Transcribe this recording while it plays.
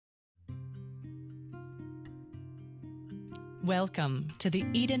Welcome to the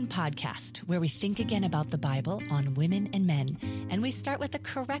Eden Podcast, where we think again about the Bible on women and men, and we start with a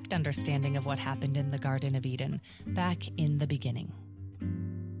correct understanding of what happened in the Garden of Eden, back in the beginning.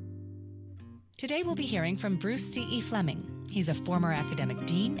 Today we'll be hearing from Bruce C.E. Fleming. He's a former academic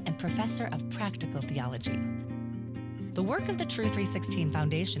dean and professor of practical theology. The work of the Tru 316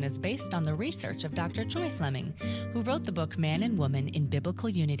 Foundation is based on the research of Dr. Joy Fleming, who wrote the book Man and Woman in Biblical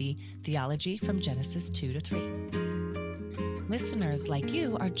Unity, Theology from Genesis 2 to 3. Listeners like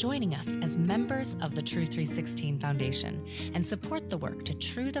you are joining us as members of the Tru 316 Foundation and support the work to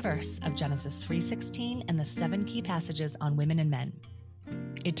true the verse of Genesis 3:16 and the 7 key passages on women and men.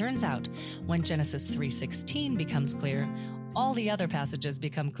 It turns out, when Genesis 3:16 becomes clear, all the other passages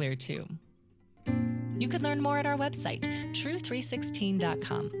become clear too. You can learn more at our website,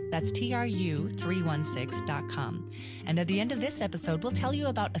 tru316.com. That's TRU316.com. And at the end of this episode, we'll tell you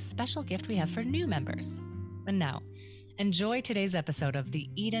about a special gift we have for new members. And now, enjoy today's episode of the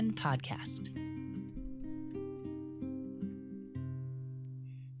Eden Podcast.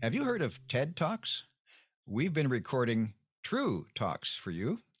 Have you heard of TED Talks? We've been recording Tru Talks for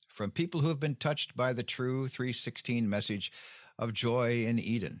you from people who have been touched by the Tru 316 message of joy in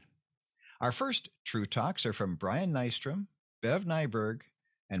Eden. Our first Tru Talks are from Brian Nystrom, Bev Nyberg,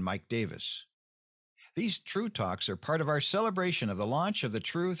 and Mike Davis. These Tru Talks are part of our celebration of the launch of the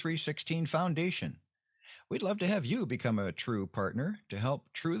Tru 316 Foundation. We'd love to have you become a Tru partner to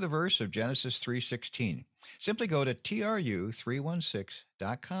help true the verse of Genesis 3:16. Simply go to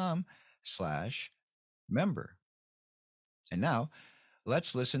tru316.com/member. And now,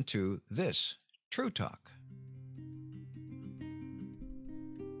 let's listen to this Tru Talk.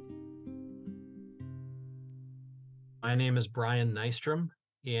 My name is Brian Nystrom,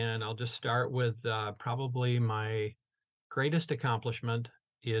 and I'll just start with probably my greatest accomplishment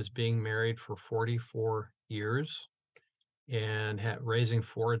is being married for 44 years and raising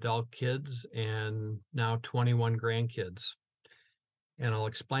 4 adult kids and now 21 grandkids. And I'll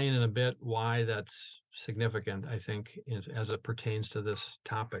explain in a bit why that's significant, I think, as it pertains to this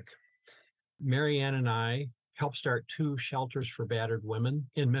topic. Mary Ann and I helped start 2 shelters for battered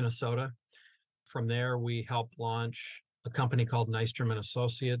women in Minnesota. From there, we helped launch a company called Nystrom and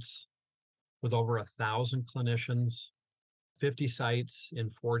Associates with over 1,000 clinicians, 50 sites in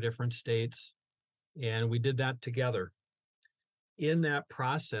 4 different states, and we did that together. In that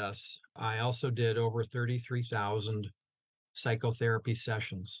process, I also did over 33,000 psychotherapy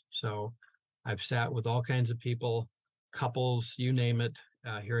sessions. So I've sat with all kinds of people, couples, you name it,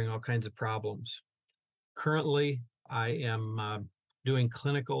 hearing all kinds of problems. Currently, I am doing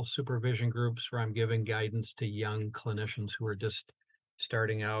clinical supervision groups where I'm giving guidance to young clinicians who are just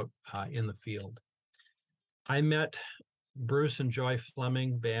starting out in the field. I met Bruce and Joy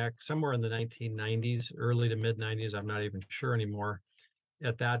Fleming back somewhere in the 1990s, early to mid-90s, I'm not even sure anymore.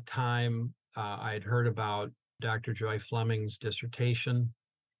 At that time, I had heard about Dr. Joy Fleming's dissertation,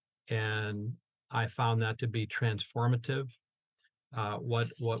 and I found that to be transformative.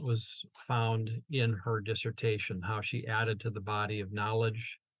 What was found in her dissertation, how she added to the body of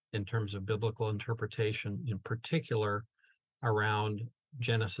knowledge in terms of biblical interpretation, in particular around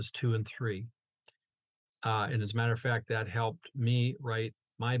Genesis 2 and 3. And as a matter of fact, that helped me write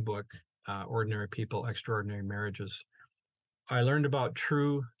my book, Ordinary People, Extraordinary Marriages. I learned about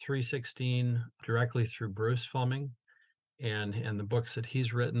Tru 316 directly through Bruce Fleming and the books that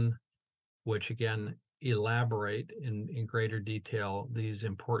he's written, which again elaborate in greater detail these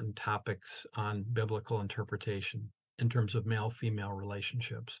important topics on biblical interpretation in terms of male-female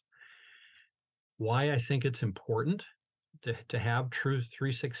relationships. Why I think it's important to have Tru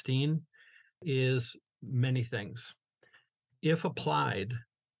 316 is many things. If applied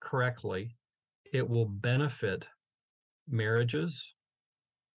correctly, it will benefit marriages,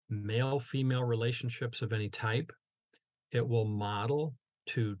 male-female relationships of any type. It will model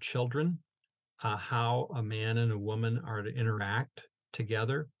to children how a man and a woman are to interact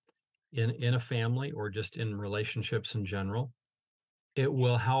together in a family or just in relationships in general. It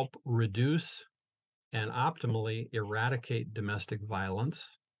will help reduce and optimally eradicate domestic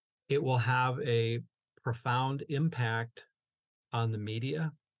violence. It will have a profound impact on the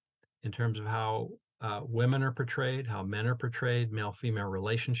media in terms of how women are portrayed, how men are portrayed, male-female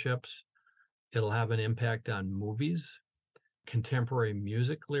relationships. It'll have an impact on movies, contemporary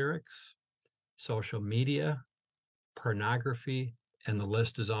music lyrics, social media, pornography, and the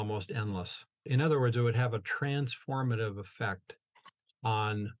list is almost endless. In other words, it would have a transformative effect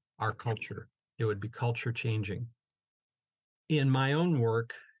on our culture. It would be culture changing. In my own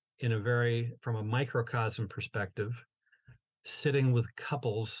work, from a microcosm perspective, sitting with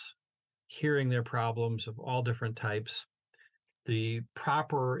couples, hearing their problems of all different types, the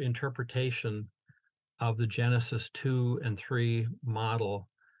proper interpretation of the Genesis 2 and 3 model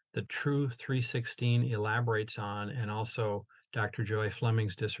that Tru 316 elaborates on, and also Dr. Joy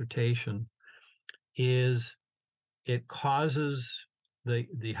Fleming's dissertation, is it causes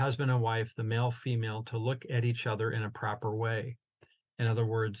the husband and wife, the male, female, to look at each other in a proper way. In other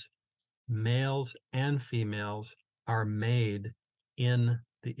words, males and females are made in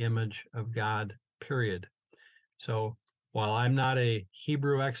the image of God, period. So while I'm not a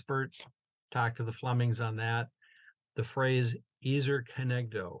Hebrew expert, talk to the Flemings on that, the phrase ezer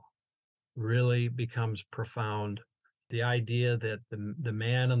kenegdo really becomes profound. The idea that the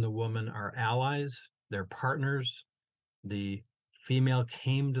man and the woman are allies, they're partners. The female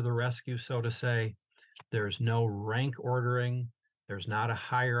came to the rescue, so to say. There's no rank ordering. There's not a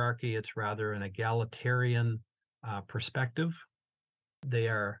hierarchy. It's rather an egalitarian perspective. They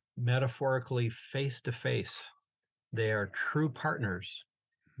are metaphorically face to face. They are true partners.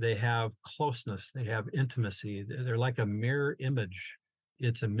 They have closeness. They have intimacy. They're like a mirror image.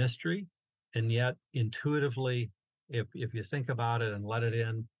 It's a mystery. And yet intuitively, if you think about it and let it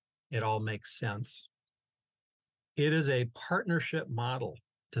in, it all makes sense. It is a partnership model,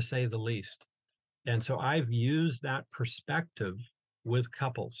 to say the least. And so I've used that perspective with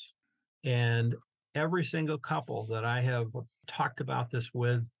couples. And every single couple that I have talked about this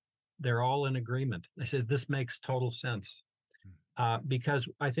with, they're all in agreement. They said, this makes total sense. Because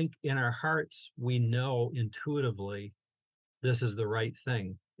I think in our hearts, we know intuitively this is the right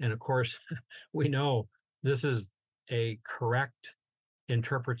thing. And of course, we know this is a correct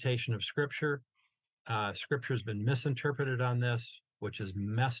interpretation of Scripture. Scripture has been misinterpreted on this, which has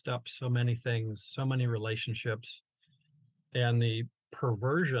messed up so many things, so many relationships, and the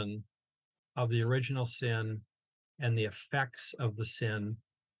perversion of the original sin and the effects of the sin.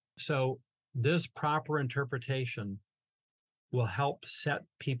 So this proper interpretation will help set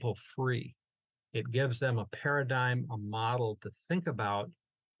people free. It gives them a paradigm, a model to think about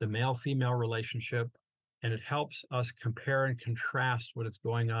the male-female relationship, and it helps us compare and contrast what is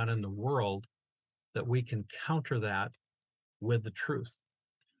going on in the world, that we can counter that with the truth.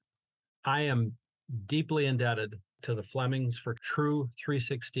 I am deeply indebted to the Flemings for Tru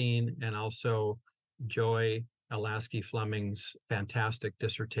 316 and also Joy Alaski Fleming's fantastic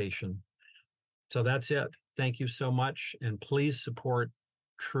dissertation. So that's it. Thank you so much, and please support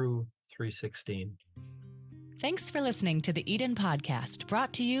Tru 316. Thanks for listening to the Eden Podcast,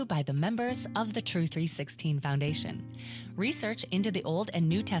 brought to you by the members of the Tru 316 Foundation. Research into the Old and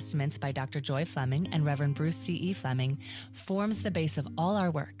New Testaments by Dr. Joy Fleming and Reverend Bruce C.E. Fleming forms the base of all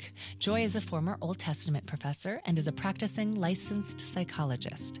our work. Joy is a former Old Testament professor and is a practicing licensed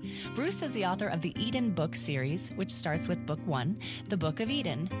psychologist. Bruce is the author of the Eden book series, which starts with Book 1, the Book of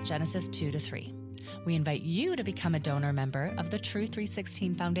Eden, Genesis 2-3. We invite you to become a donor member of the Tru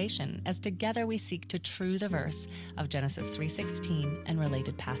 316 Foundation, as together we seek to true the verse of Genesis 3:16 and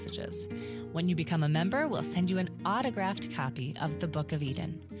related passages. When you become a member, we'll send you an autographed copy of the Book of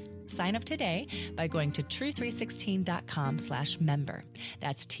Eden. Sign up today by going to tru316.com/member.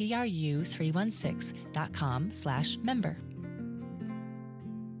 That's TRU316.com/member.